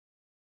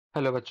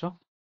Hello bachcho,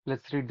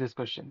 let's read this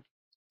question.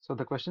 So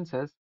the question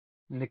says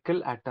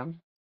nickel atom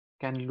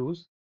can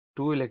lose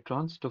 2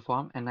 electrons to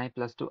form Ni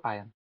plus 2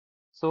 ion.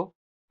 So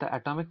the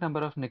atomic number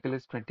of nickel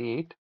is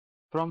 28.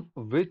 From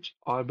which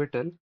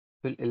orbital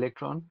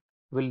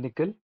will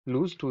nickel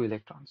lose 2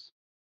 electrons?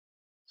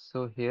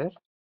 So here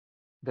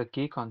the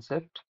key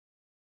concept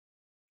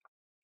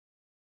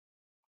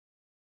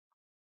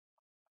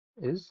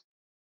is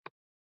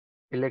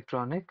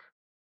electronic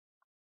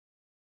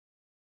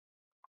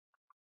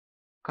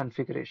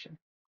configuration.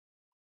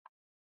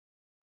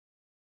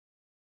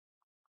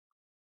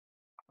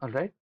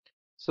 Alright.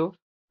 So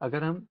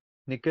अगर हम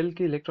निकल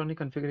की electronic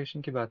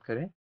configuration की बात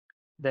करें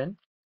then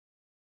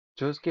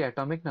जो उसकी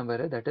atomic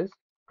number है that is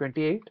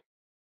 28.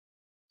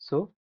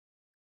 So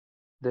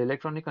the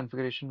electronic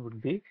configuration would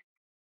be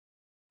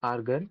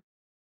argon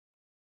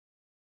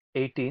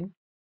 18,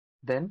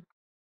 then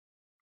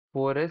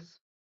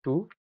 4s2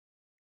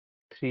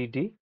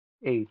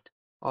 3d8.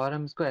 और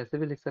हम इसको ऐसे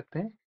भी लिख सकते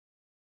हैं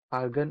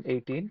argon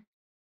 18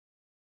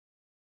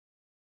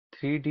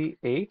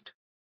 3d8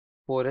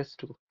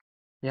 4s2.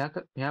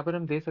 यहाँ पर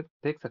हम देख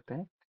सकते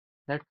हैं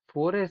that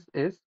 4s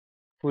is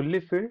fully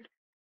filled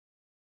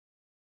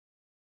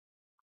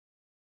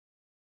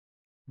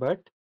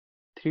but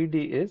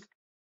 3d is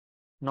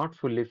not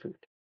fully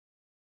filled.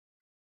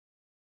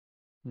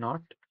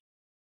 Not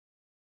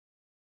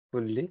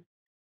fully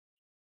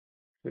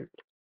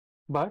filled.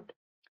 But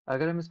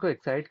अगर हम इसको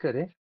एक्साइट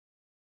करें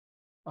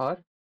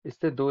और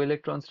इससे 2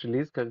 इलेक्ट्रॉन्स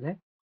रिलीज कर दें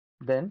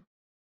then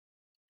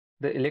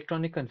the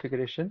electronic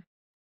configuration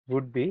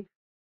would be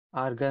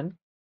argon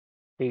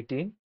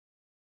 18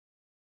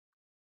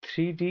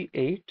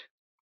 3d8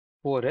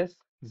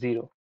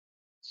 4s0.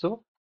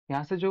 सो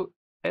यहाँ से जो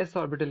s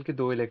ऑर्बिटल के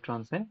 2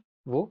 इलेक्ट्रॉन्स हैं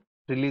वो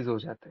रिलीज हो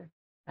जाते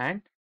हैं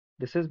and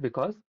this is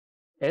because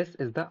s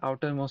is the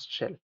outermost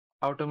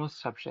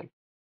subshell.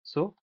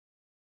 So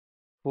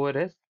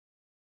 4s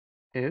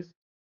is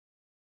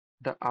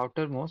the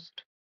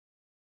outermost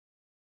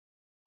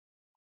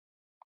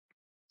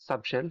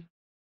subshell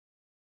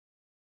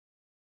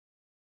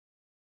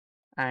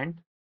and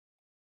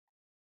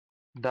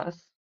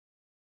thus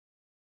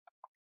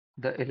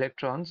the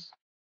electrons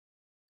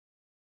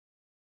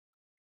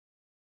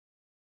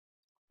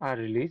are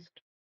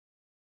released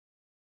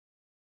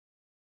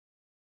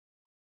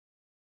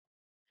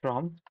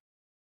from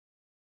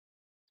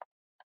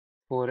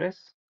 4s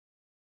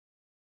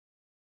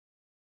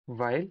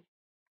while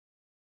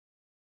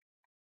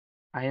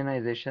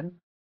ionization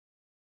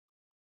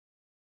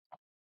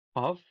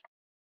of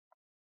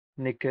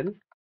nickel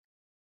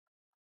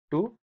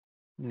to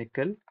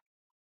nickel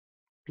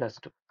plus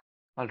 2.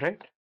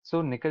 Alright.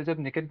 सो निकल जब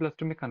nickel plus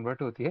 2 में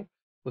convert होती है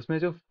उसमें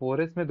जो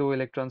 4s में 2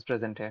 electrons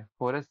present है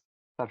 4s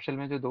subshell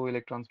में जो 2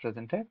 इलेक्ट्रॉन्स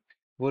प्रेजेंट है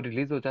वो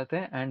रिलीज हो जाते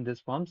हैं and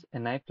this forms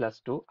Ni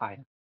plus 2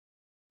 ion.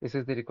 This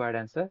is the required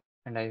answer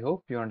and I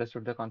hope you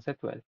understood the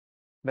concept well.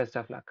 Best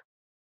of luck.